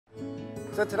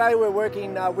So today we're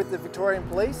working with the Victorian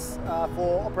Police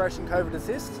for Operation COVID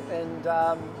Assist, and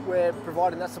we're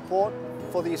providing that support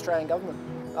for the Australian Government.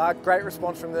 Great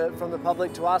response from the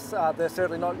public to us. They're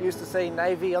certainly not used to seeing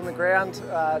Navy on the ground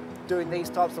doing these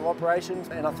types of operations,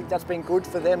 and I think that's been good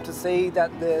for them to see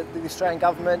that the Australian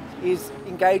Government is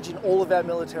engaged in all of our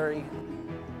military.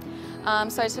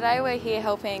 So today we're here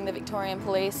helping the Victorian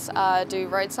Police do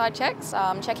roadside checks,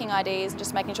 checking IDs,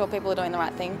 just making sure people are doing the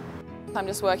right thing. I'm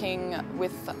just working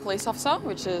with a police officer,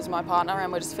 which is my partner,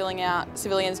 and we're just filling out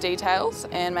civilians' details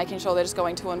and making sure they're just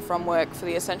going to and from work for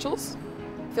the essentials.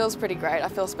 Feels pretty great. I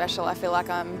feel special. I feel like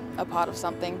I'm a part of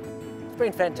something. It's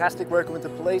been fantastic working with the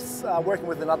police, working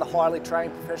with another highly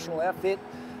trained professional outfit,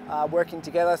 working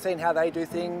together, seeing how they do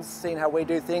things, seeing how we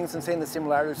do things, and seeing the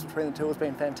similarities between the two has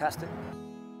been fantastic.